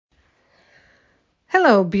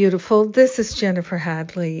Hello, beautiful. This is Jennifer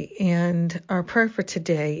Hadley, and our prayer for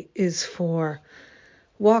today is for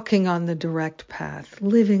walking on the direct path,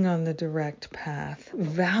 living on the direct path,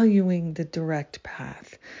 valuing the direct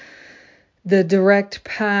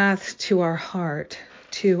path to our heart,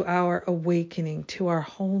 to our awakening, to our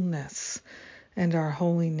wholeness and our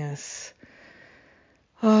holiness.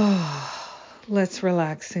 Let's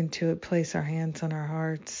relax into it, place our hands on our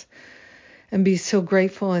hearts, and be so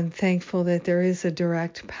grateful and thankful that there is a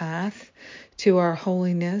direct path to our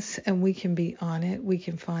holiness, and we can be on it, we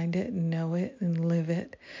can find it and know it and live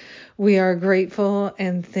it. We are grateful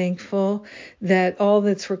and thankful that all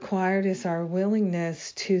that's required is our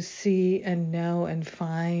willingness to see and know and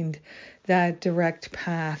find that direct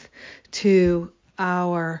path to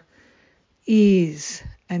our ease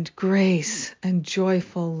and grace and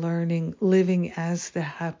joyful learning, living as the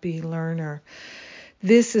happy learner.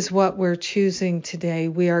 This is what we're choosing today.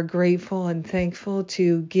 We are grateful and thankful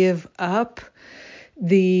to give up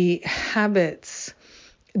the habits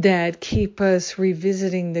that keep us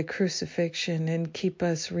revisiting the crucifixion and keep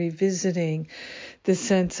us revisiting the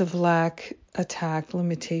sense of lack, attack,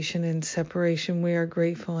 limitation, and separation. We are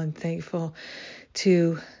grateful and thankful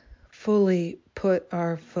to fully put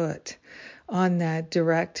our foot on that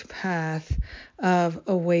direct path of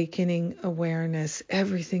awakening awareness.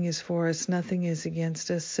 Everything is for us. Nothing is against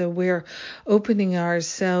us. So we're opening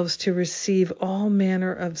ourselves to receive all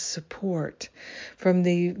manner of support from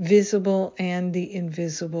the visible and the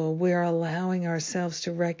invisible. We're allowing ourselves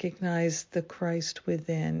to recognize the Christ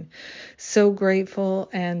within. So grateful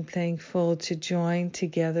and thankful to join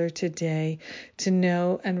together today to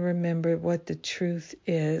know and remember what the truth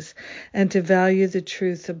is and to value the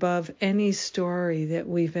truth above any story that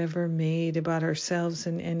we've ever made about ourselves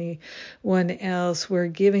and anyone else. We're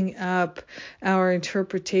giving up our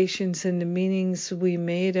interpretations and the meanings we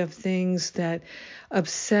made of things that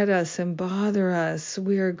upset us and bother us.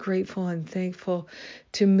 We are grateful and thankful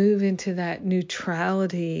to move into that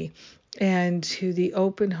neutrality and to the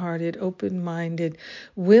open-hearted, open-minded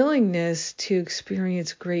willingness to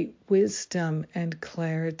experience great wisdom and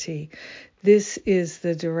clarity. This is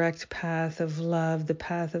the direct path of love, the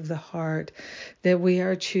path of the heart that we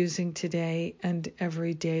are choosing today and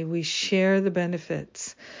every day. We share the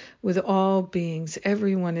benefits with all beings.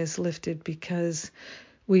 Everyone is lifted because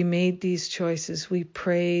we made these choices. We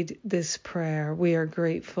prayed this prayer. We are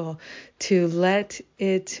grateful to let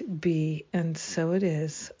it be. And so it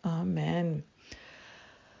is. Amen.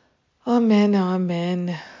 Amen,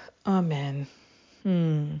 amen, amen.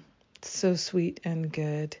 So sweet and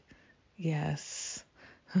good. Yes.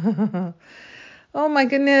 Oh my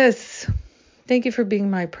goodness. Thank you for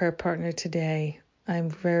being my prayer partner today.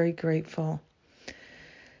 I'm very grateful.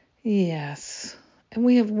 Yes. And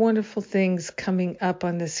we have wonderful things coming up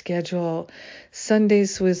on the schedule.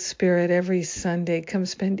 Sundays with Spirit every Sunday. Come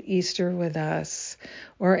spend Easter with us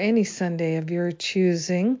or any Sunday of your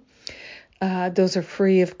choosing. Those are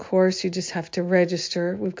free, of course. You just have to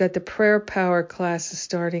register. We've got the Prayer Power classes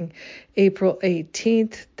starting April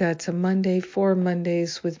 18th. That's a Monday, 4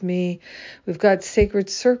 Mondays with me. We've got Sacred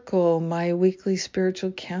Circle, my weekly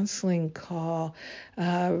spiritual counseling call.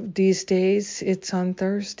 These days, it's on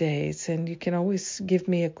Thursdays, and you can always give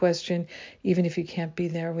me a question, even if you can't be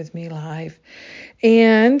there with me live.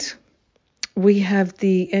 And we have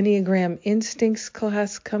the Enneagram Instincts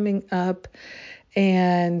class coming up.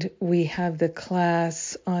 And we have the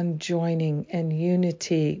class on joining and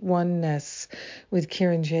unity, oneness with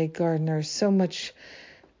Kieran J. Gardner. So much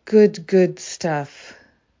good stuff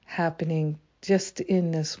happening just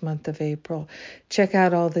in this month of April. Check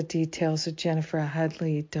out all the details at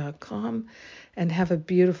jenniferhadley.com and have a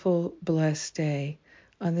beautiful, blessed day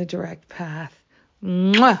on the direct path.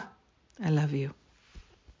 Mwah! I love you.